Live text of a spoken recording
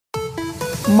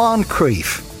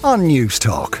Moncrief on News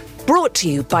Talk. Brought to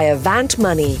you by Avant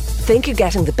Money. Think you're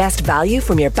getting the best value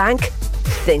from your bank?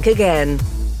 Think again.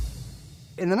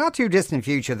 In the not too distant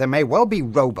future, there may well be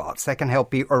robots that can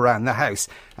help you around the house,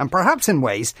 and perhaps in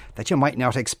ways that you might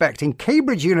not expect. In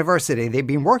Cambridge University, they've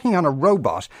been working on a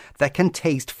robot that can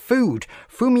taste food.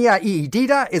 Fumiya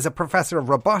Iidida is a professor of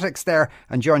robotics there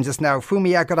and joins us now.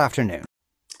 Fumiya, good afternoon.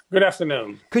 Good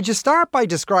afternoon. Could you start by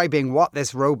describing what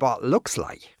this robot looks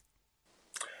like?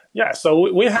 Yeah,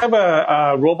 so we have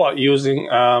a robot using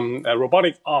a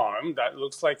robotic arm that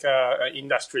looks like an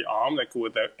industry arm, like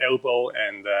with the elbow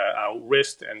and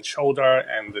wrist and shoulder,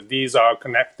 and these are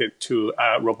connected to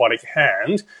a robotic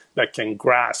hand that can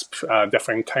grasp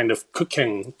different kind of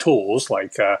cooking tools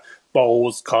like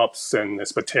bowls, cups, and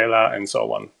spatula, and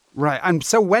so on. Right, and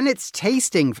so when it's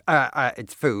tasting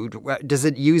its food, does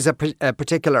it use a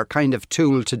particular kind of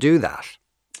tool to do that?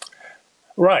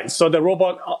 Right. So the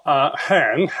robot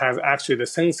hand has actually the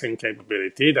sensing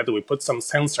capability that we put some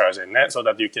sensors in it so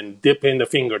that you can dip in the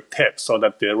fingertips so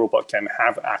that the robot can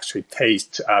have actually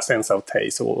sense of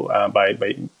taste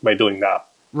by doing that.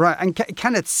 Right. And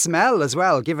can it smell as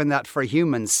well, given that for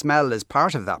humans, smell is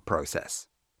part of that process?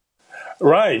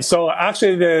 Right. So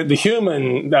actually the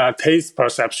human taste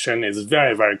perception is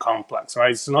very, very complex,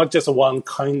 right? It's not just one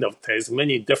kind of taste,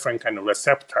 many different kind of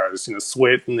receptors,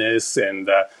 sweetness and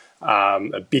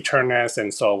bitterness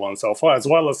and so on and so forth, as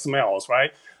well as smells,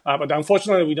 right? But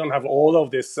unfortunately, we don't have all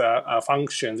of these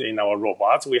functions in our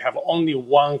robots. We have only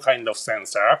one kind of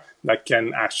sensor that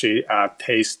can actually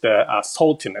taste the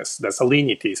saltiness, the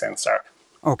salinity sensor.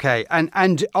 Okay.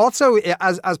 And also,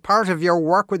 as part of your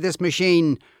work with this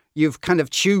machine, you've kind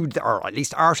of chewed, or at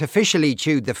least artificially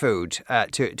chewed the food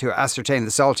to ascertain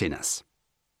the saltiness.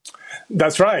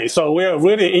 That's right. So we're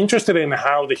really interested in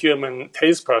how the human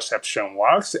taste perception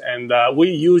works, and we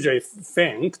usually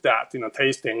think that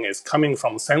tasting is coming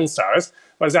from sensors,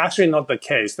 but it's actually not the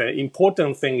case. The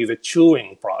important thing is the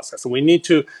chewing process. We need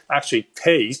to actually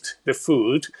taste the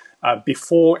food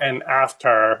before and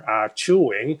after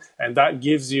chewing, and that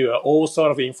gives you all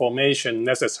sort of information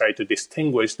necessary to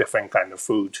distinguish different kind of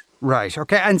food. Right.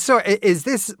 Okay. And so is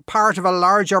this part of a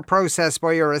larger process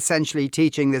where you're essentially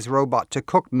teaching this robot to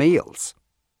cook meals?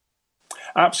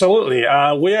 Absolutely.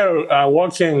 We are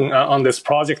working on this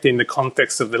project in the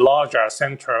context of the larger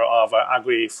Center of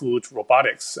Agri-Food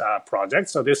Robotics project.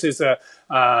 So this is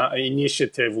an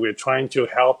initiative. We're trying to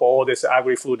help all this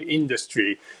agri-food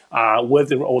industry with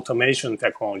the automation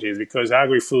technologies, because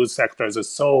agri-food sectors are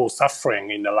so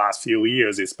suffering in the last few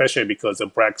years, especially because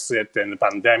of Brexit and the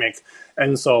pandemic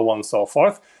and so on and so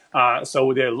forth.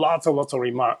 So there are lots of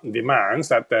demands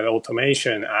that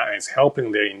automation is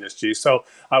helping the industry. So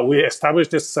we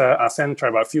established this center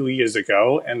about a few years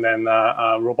ago, and then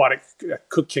robotic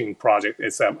cooking project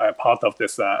is a part of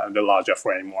this the larger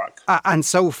framework. And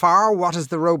so far, what has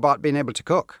the robot been able to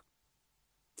cook?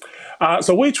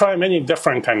 So we try many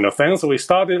different kind of things. So we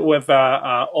started with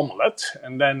omelette,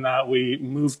 and then we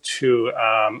moved to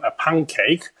a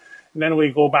pancake. Then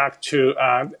we go back to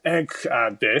egg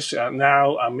dish,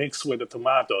 now mixed with the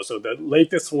tomato. So the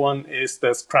latest one is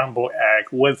the scrambled egg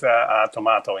with a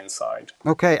tomato inside.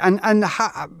 Okay, and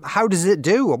how does it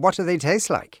do? What do they taste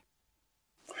like?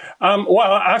 Well,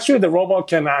 actually, the robot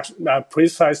can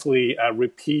precisely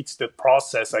repeat the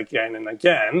process again and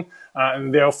again,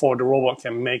 and therefore the robot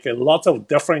can make a lot of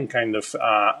different kind of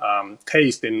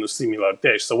taste in a similar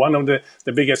dish. So one of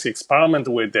the biggest experiment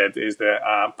we did is the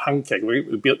pancake.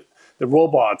 We built the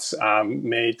robots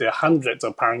made hundreds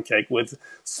of pancakes with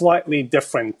slightly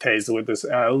different tastes, with this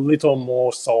little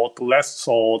more salt, less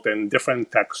salt, and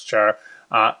different texture,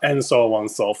 and so on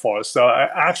and so forth. So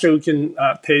actually, we can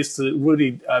taste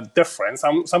really different.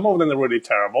 Some of them are really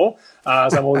terrible,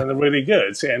 some of them are really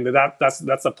good, and that's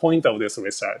the point of this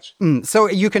research. So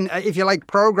you can, if you like,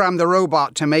 program the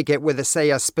robot to make it with,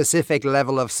 a specific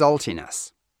level of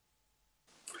saltiness.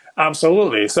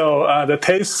 Absolutely. So the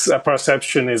taste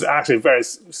perception is actually very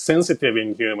sensitive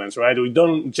in humans, right? We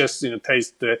don't just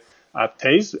taste the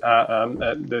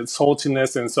the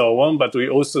saltiness and so on, but we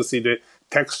also see the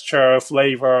texture,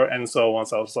 flavor, and so on.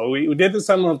 So we did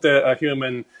some of the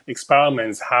human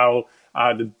experiments, how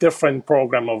the different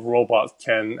program of robots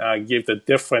can give the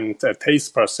different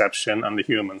taste perception on the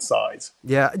human side.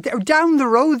 Yeah. Down the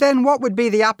road, then, what would be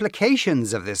the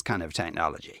applications of this kind of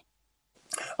technology?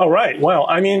 All right. Well,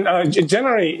 I mean,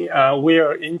 generally, we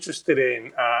are interested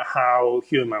in how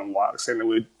human works, and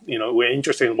we're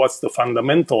interested in what's the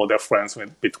fundamental difference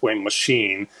between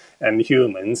machine and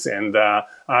humans, and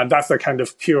that's a kind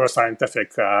of pure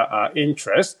scientific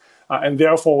interest. And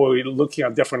therefore, we're looking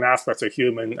at different aspects of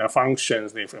human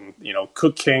functions, from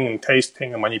cooking and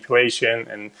tasting and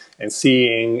manipulation and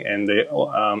seeing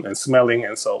and smelling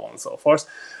and so on and so forth.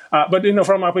 But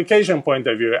from application point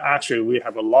of view, actually, we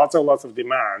have lots of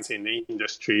demands in the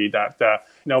industry that,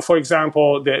 for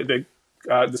example, the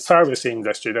service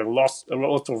industry, there are lots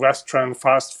of restaurant,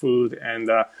 fast food, and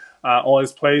all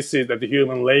these places that the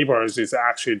human labor is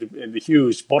actually the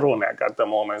huge bottleneck at the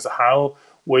moment. So how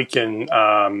we can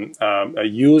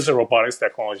use the robotics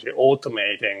technology,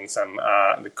 automating some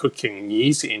the cooking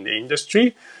needs in the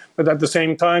industry. But at the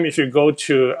same time, if you go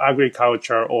to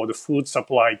agriculture or the food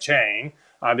supply chain,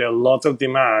 there are lots of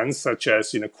demands such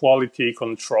as quality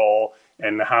control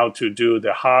and how to do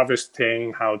the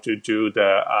harvesting, how to do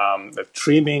the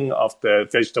trimming of the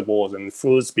vegetables and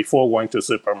fruits before going to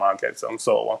supermarkets and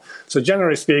so on. So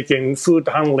generally speaking, food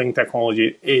handling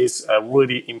technology is a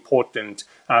really important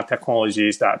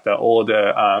technologies that all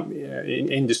the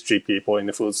industry people in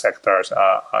the food sectors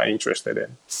are interested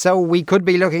in. So we could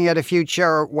be looking at a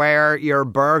future where your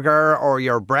burger or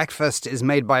your breakfast is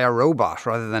made by a robot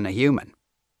rather than a human.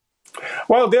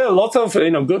 Well, there are lots of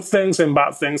good things and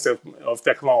bad things of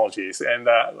technologies, and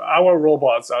our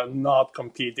robots are not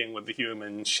competing with the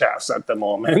human chefs at the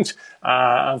moment.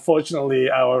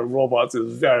 Unfortunately, our robots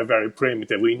is very, very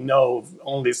primitive. We know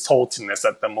only saltiness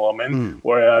at the moment,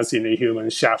 whereas a human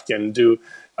chef can do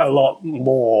a lot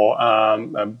more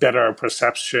better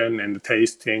perception and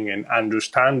tasting and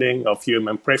understanding of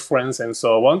human preference and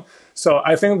so on. So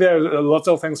I think there are lots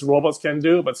of things robots can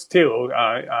do, but still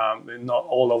not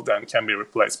all of them can be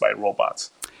replaced by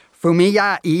robots.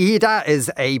 Fumiya Iida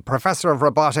is a professor of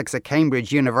robotics at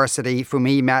Cambridge University.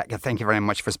 Fumiya, thank you very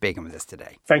much for speaking with us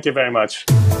today. Thank you very much.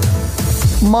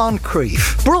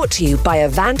 Moncrief. Brought to you by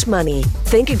Avant Money.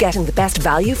 Think you're getting the best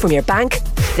value from your bank?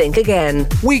 Think again.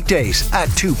 Weekdays at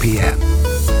 2 p.m.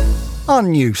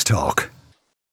 on News Talk.